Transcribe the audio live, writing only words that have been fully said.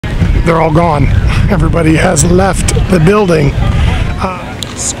they're all gone. Everybody has left the building.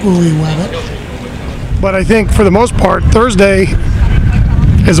 Spoolie weather. But I think for the most part, Thursday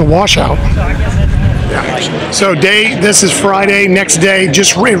is a washout. Yeah. So this is Friday, next day,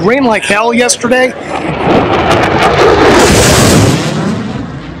 just it rained like hell yesterday.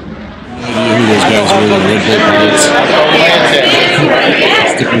 Who those guys were,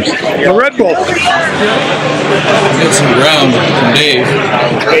 The Red Bull. Get some ground from Dave.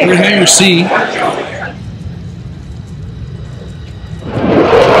 We're here to see.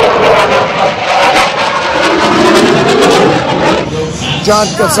 John,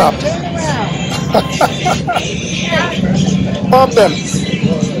 what's up? Bump them.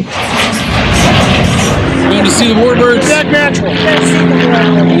 Going to see the warbirds. Act natural.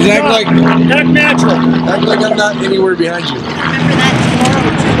 He's act like natural. Act like I'm not anywhere behind you.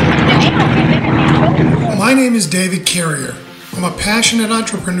 My name is David Carrier. I'm a passionate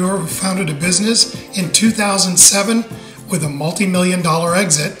entrepreneur who founded a business in 2007 with a multi-million-dollar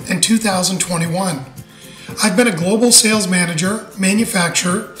exit in 2021. I've been a global sales manager,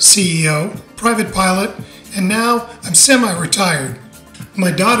 manufacturer, CEO, private pilot, and now I'm semi-retired.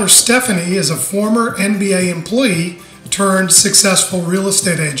 My daughter Stephanie is a former NBA employee turned successful real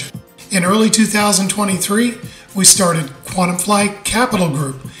estate agent. In early 2023, we started QuantumFly Capital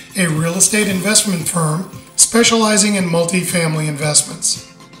Group, a real estate investment firm specializing in multifamily investments.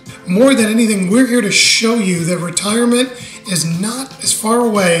 More than anything, we're here to show you that retirement is not as far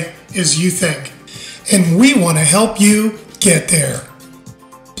away as you think. And we want to help you get there.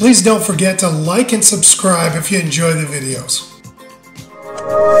 Please don't forget to like and subscribe if you enjoy the videos.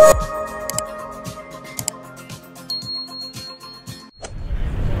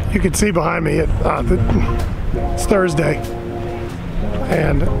 You can see behind me, it's Thursday,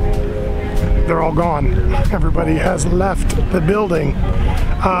 and they're all gone. Everybody has left the building.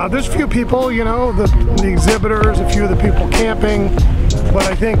 There's a few people, you know, the exhibitors, a few of the people camping, but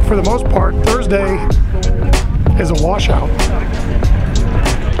I think for the most part, Thursday is a washout.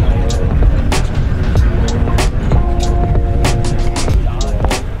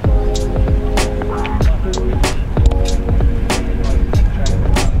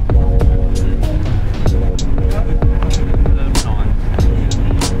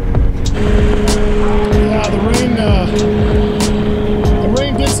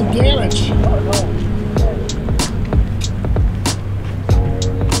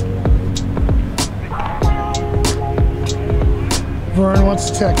 Vern wants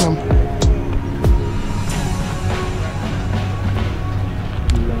to check them.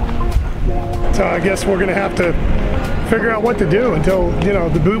 So I guess we're gonna have to figure out what to do until, you know,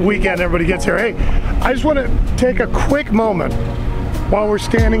 the boot weekend everybody gets here. Hey, I just want to take a quick moment while we're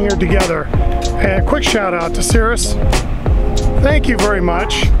standing here together and a quick shout out to Cirrus. Thank you very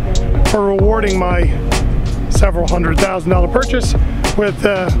much for rewarding my several $100,000 purchase with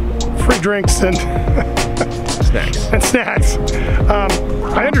free drinks and snacks.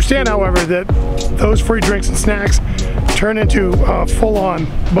 I understand, however, that those free drinks and snacks turn into a full-on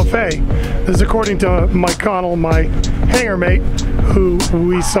buffet. This is according to Mike Connell, my hangar mate, who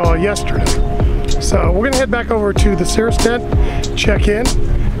we saw yesterday. So we're gonna head back over to the Cirrus tent, check in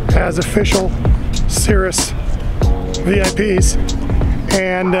as official Cirrus VIPs,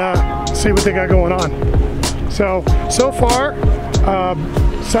 and see what they got going on. So far,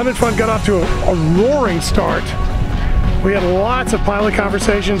 Sun and Fun got off to a roaring start. We had lots of pilot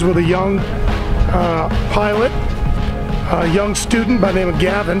conversations with a young pilot, a young student by the name of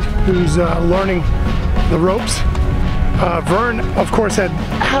Gavin, who's learning the ropes. Vern, of course, had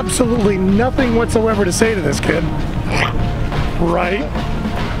absolutely nothing whatsoever to say to this kid, right?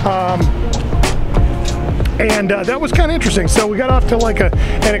 And that was kind of interesting. So we got off to like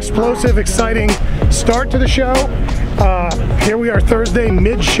an explosive, exciting start to the show. Here we are Thursday,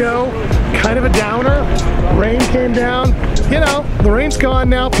 mid-show, kind of a downer. Rain came down. You know, the rain's gone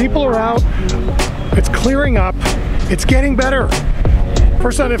now. People are out. It's clearing up. It's getting better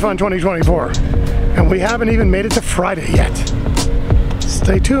for Sun and Fun 2024. And we haven't even made it to Friday yet.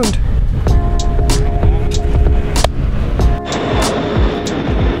 Stay tuned.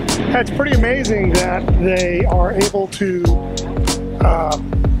 It's pretty amazing that they are able to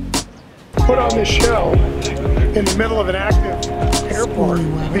put on this show in the middle of an active airport,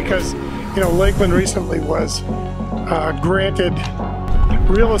 because, you know, Lakeland recently was granted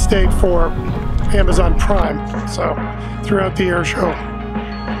real estate for Amazon Prime. So throughout the air show,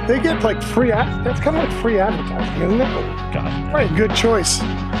 they get like free. That's kind of like free advertising, isn't it? God, right, good choice.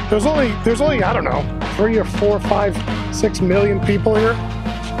 There's only I don't know, 3 or 4, 5, 6 million people here.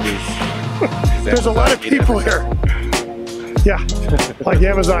 There's a lot of people here. Yeah, like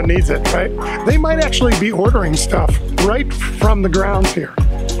Amazon needs it, right? They might actually be ordering stuff right from the grounds here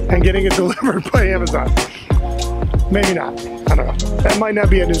and getting it delivered by Amazon. Maybe not, I don't know. That might not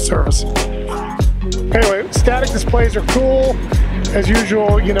be a new service. Anyway, static displays are cool. As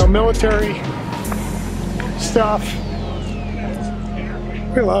usual, you know, military stuff.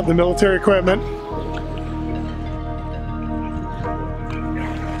 We love the military equipment.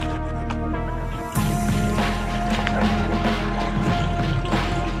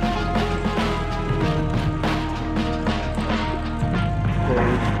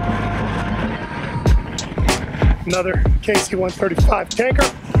 Another KC-135 tanker.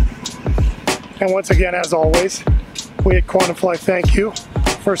 And once again, as always, we at QuantumFly thank you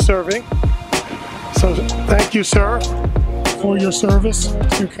for serving. So thank you, sir, for your service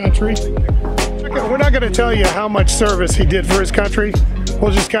to your country. We're not going to tell you how much service he did for his country.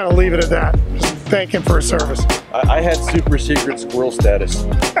 We'll just kind of leave it at that. Just thank him for his service. I had super secret squirrel status.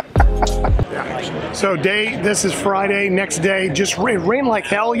 Yeah. So this is Friday, next day, just rained like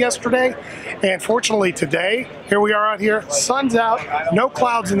hell yesterday. And fortunately today, here we are out here, sun's out, no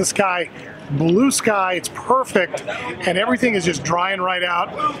clouds in the sky, blue sky, it's perfect, and everything is just drying right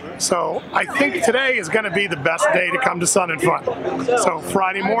out. So I think today is going to be the best day to come to Sun and Fun. So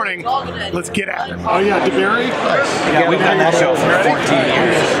Friday morning, let's get at it. Oh yeah, DeBerry? Yeah, we've done that show for 14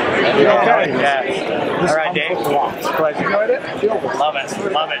 years. Okay. Yeah. All right, Dave. Glad you enjoyed it? Love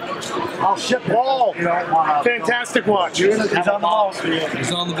it. Love it. Oh shit, ball. Fantastic watch. He's on the ball.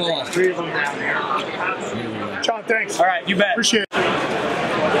 He's on the ball. Three of them down there. John, thanks. All right, you bet. Appreciate it.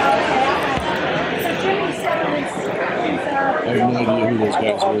 I have no idea who those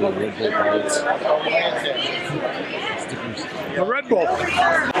guys were, the Red Bull pilots. The Red Bull. I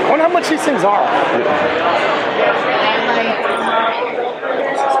wonder how much these things are.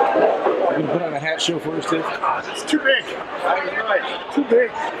 You gonna put on a hat show for us, Steve? It's too big. Too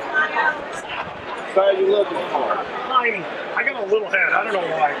big. What are you looking for? Tiny. I got a little head. I don't know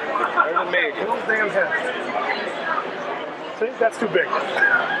why. There's a me. A little damn head. See, that's too big.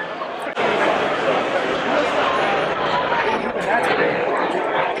 That's big.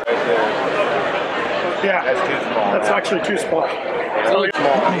 Yeah, That's too small. that's actually too small. It's really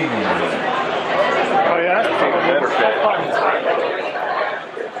small. Oh yeah? Take a better fit.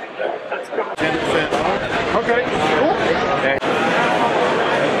 Okay, cool.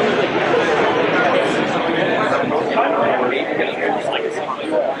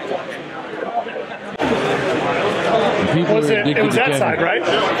 It was that side, right?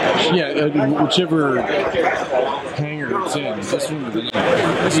 Yeah, whichever hangar it's in. This one or the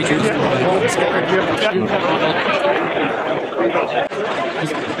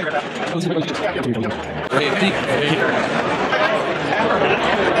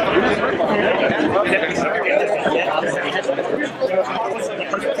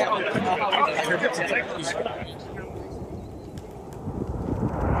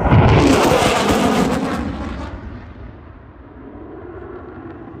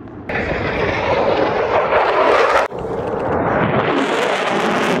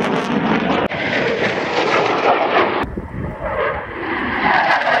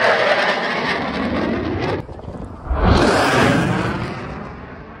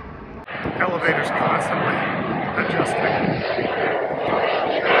Elevators constantly adjusting.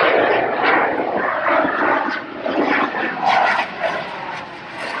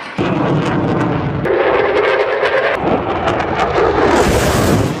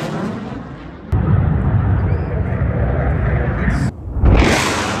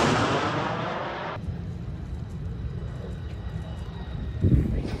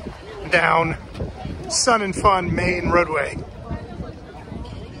 Down Sun and Fun main roadway.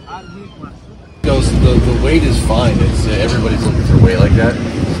 The weight is fine. It's everybody's looking for weight like that.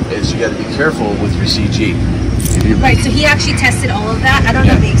 Is you got to be careful with your CG. Right, so he actually tested all of that. I don't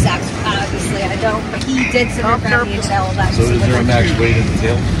know the exact, obviously, I don't, but he did some of that, he did all of that. So is there a max weight in the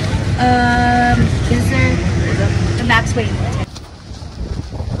tail? Is there the max weight in the tail?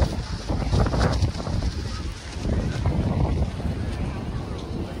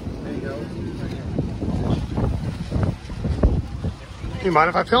 Do you mind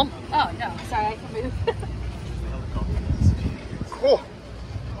if I film? Oh, no, sorry, I can move. Cool.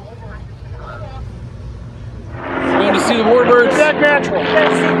 Going to see the warbirds. Act natural.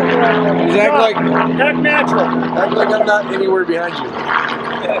 Just act like Act natural. act like I'm not anywhere behind you.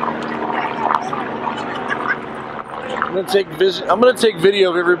 I'm gonna take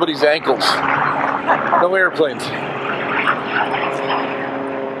video of everybody's ankles. No airplanes.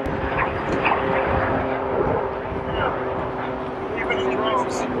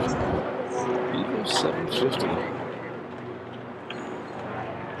 750.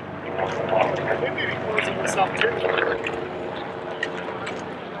 Maybe closing this up too.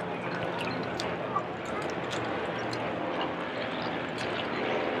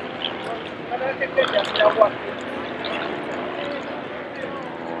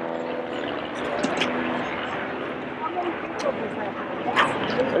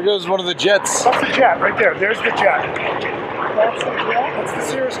 There goes one of the jets. That's the jet right there. There's the jet. That's the jet? That's the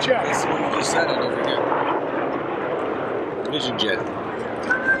Cirrus jets. You just said it over here. Vision jet.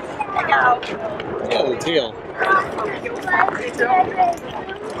 Oh, the tail.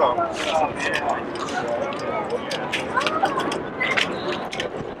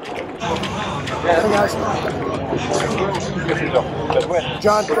 Hey guys.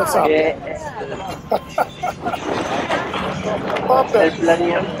 John, what's up? Pop it.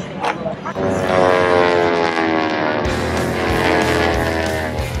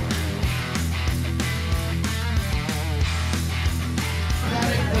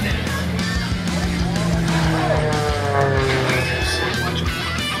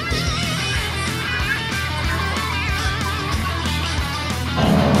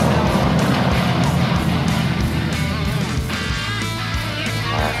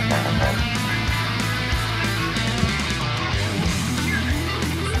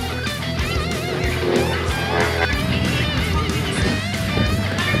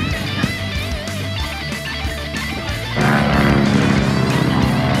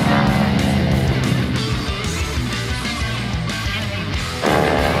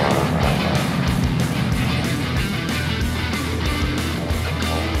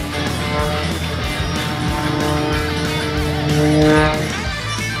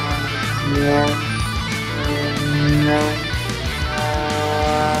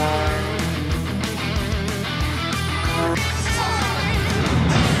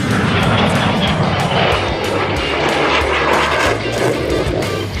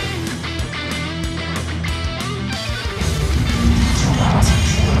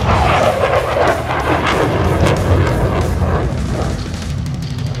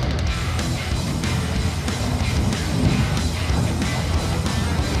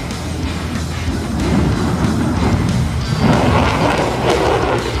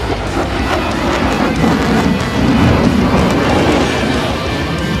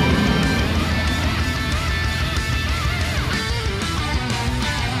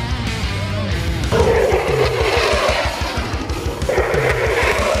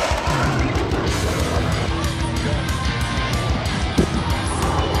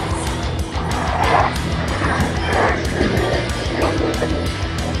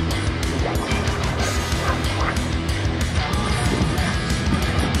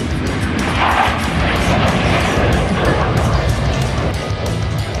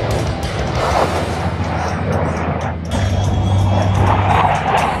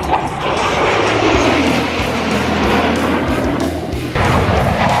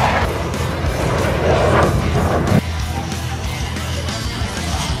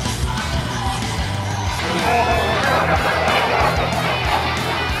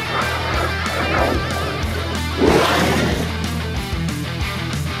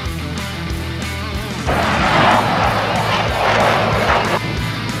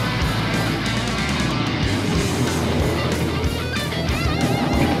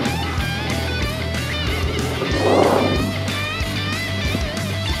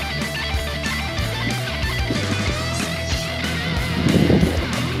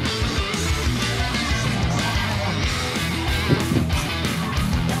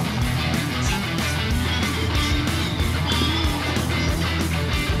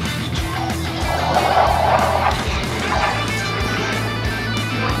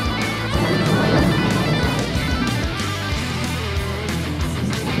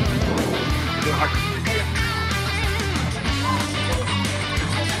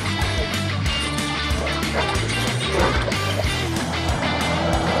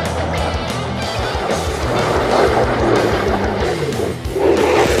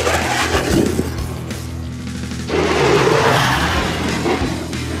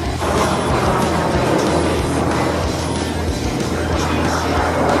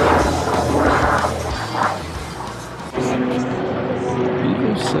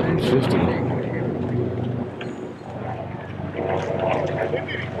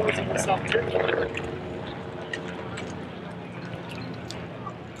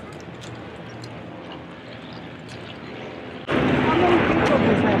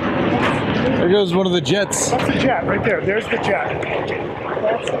 There goes one of the jets. That's the jet right there. There's the jet.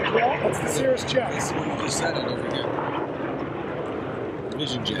 That's the jet? That's the Cirrus jets. You just said it over here.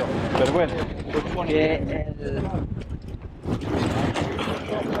 Vision jet. Better win. Yeah.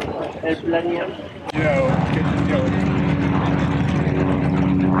 It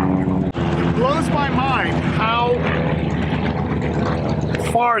blows my mind how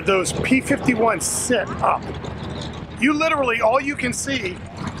far those P-51s sit up. You literally, all you can see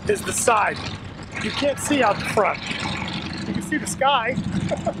is the side. You can't see out the front. You can see the sky,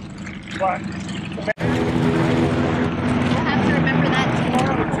 but We'll have to remember that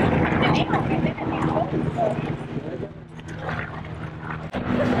tomorrow.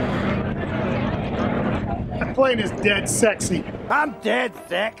 that plane is dead sexy. I'm dead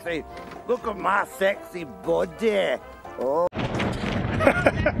sexy. Look at my sexy body. Oh.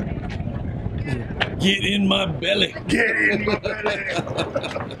 Get in my belly. Get in my belly.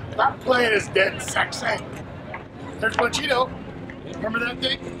 That plane is dead sexy. There's Machito. Remember that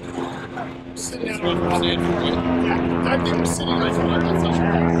thing? Sitting That's down what I'm saying for you. Yeah, that thing was sitting right front of us.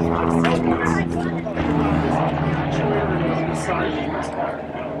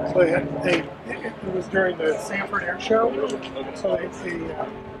 So it was during the Sanford Air Show, so they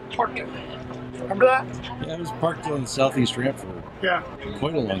parked it. Remember that? Yeah, I was parked on the southeast ramp for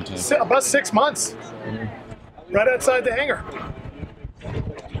quite a long time. About 6 months. Right outside the hangar.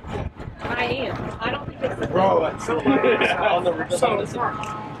 I am. I don't think it's Bro, that's so on the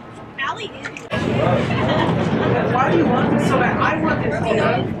Allie is. Why do you want this so bad? I want this deal.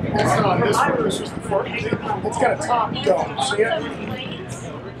 It's not this one. It's just the fork. It's got a top dome. See it?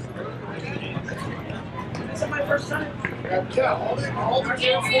 This is my first time. Yeah, all they're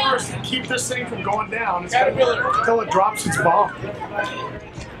doing for is to keep this thing from going down. It's got to until it drops its bomb.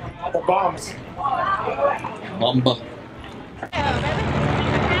 The bombs. Mamba.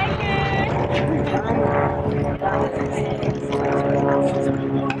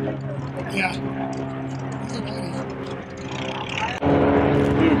 Yeah.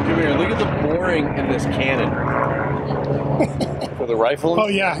 Dude, come here. Look at the boring in this cannon. For the rifling? Oh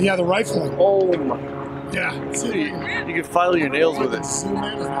yeah, yeah, the rifling. Oh my. Yeah. See, Dude, you can file your nails with it. zoom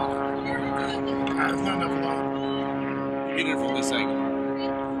in. There's not enough light. Get it from this angle.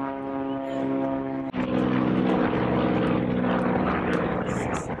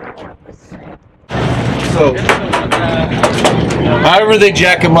 So, however they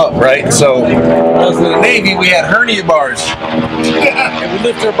jack them up, right? So, when I was in the Navy, we had hernia bars. And we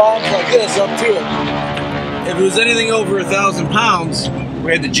lift our bombs like this up to it. If it was anything over 1,000 pounds,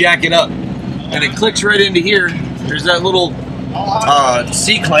 we had to jack it up. And it clicks right into here. There's that little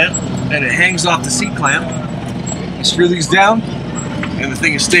C-clamp, and it hangs off the C-clamp. You screw these down, and the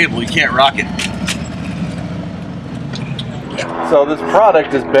thing is stable. You can't rock it. So this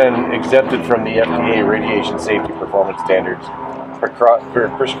product has been exempted from the FDA Radiation Safety Performance Standards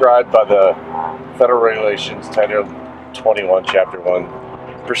prescribed by the Federal Regulations Title 21, Chapter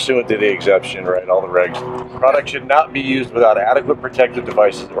 1, pursuant to the exemption, right, all the regs. The product should not be used without adequate protective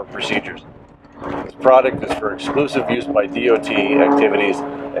devices or procedures. This product is for exclusive use by DOT activities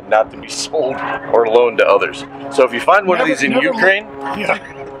and not to be sold or loaned to others. So if you find one of these in Ukraine...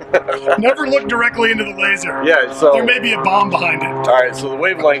 Never look directly into the laser. Yeah, so... There may be a bomb behind it. Alright, so the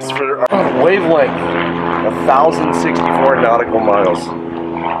wavelengths for... wavelength, 1,064 nautical miles.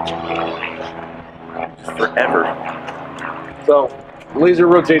 Forever. So, laser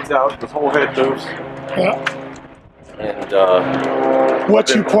rotates out, this whole head moves. Yeah. And, what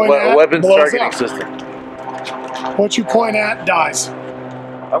you point at weapons blows targeting up. system. What you point at dies.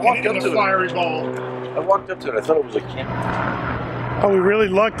 I walked in up a to fiery ball. it. I walked up to it, I thought it was a camera. Oh, we really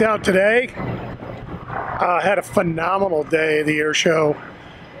lucked out today. Had a phenomenal day at the air show.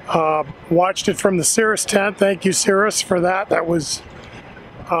 Watched it from the Cirrus tent. Thank you, Cirrus, for that. That was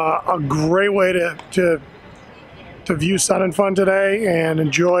a great way to view Sun and Fun today and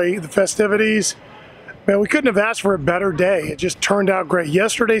enjoy the festivities. Man, we couldn't have asked for a better day. It just turned out great.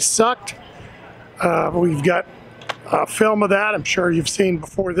 Yesterday sucked. We've got film of that I'm sure you've seen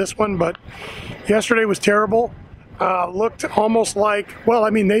before this one, but yesterday was terrible. Looked almost like, well, I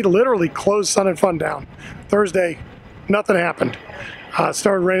mean, they literally closed Sun and Fun down. Thursday, nothing happened.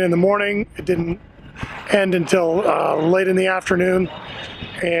 Started raining in the morning. It didn't end until late in the afternoon,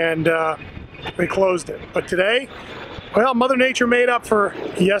 and they closed it. But today, well, Mother Nature made up for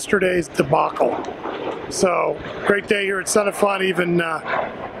yesterday's debacle. So, great day here at Sun and Fun. Even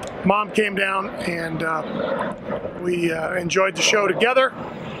Mom came down, and we enjoyed the show together.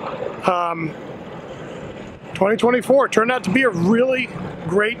 2024 turned out to be a really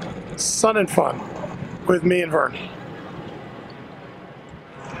great Sun and Fun with me and Vern.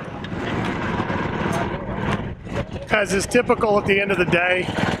 As is typical at the end of the day,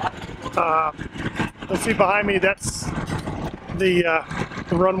 you'll see behind me, that's the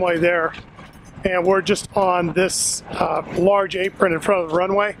runway there. and we're just on this large apron in front of the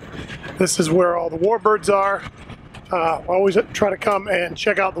runway. This is where all the warbirds are. I always try to come and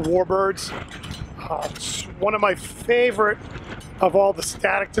check out the warbirds. It's one of my favorite of all the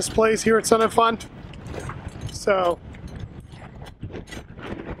static displays here at Sun and Fun. So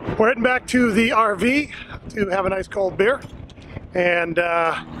we're heading back to the RV to have a nice cold beer, and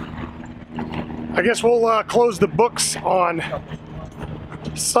I guess we'll close the books on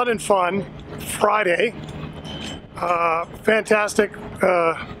Sun and Fun Friday. Fantastic,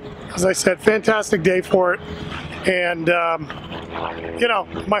 as I said, fantastic day for it. And you know,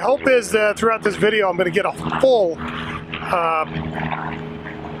 my hope is that throughout this video I'm going to get a full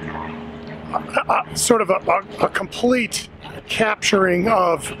sort of a complete capturing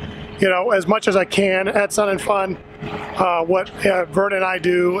of, you know, as much as I can at Sun and Fun, what Vern and I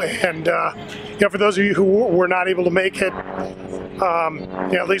do, and you know, for those of you who were not able to make it, you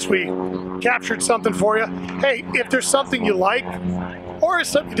know, at least we captured something for you. Hey, if there's something you like or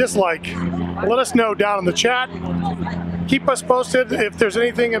something you dislike, let us know down in the chat. Keep us posted if there's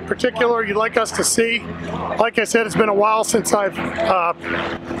anything in particular you'd like us to see. Like I said, it's been a while since I've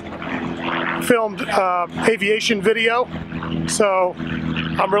filmed aviation video, so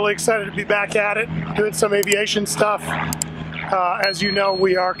I'm really excited to be back at it, doing some aviation stuff. As you know,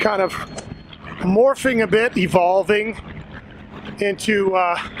 we are kind of morphing a bit, evolving into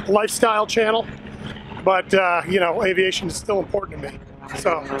a lifestyle channel, but you know, aviation is still important to me.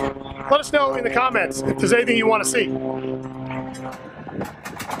 So let us know in the comments if there's anything you want to see.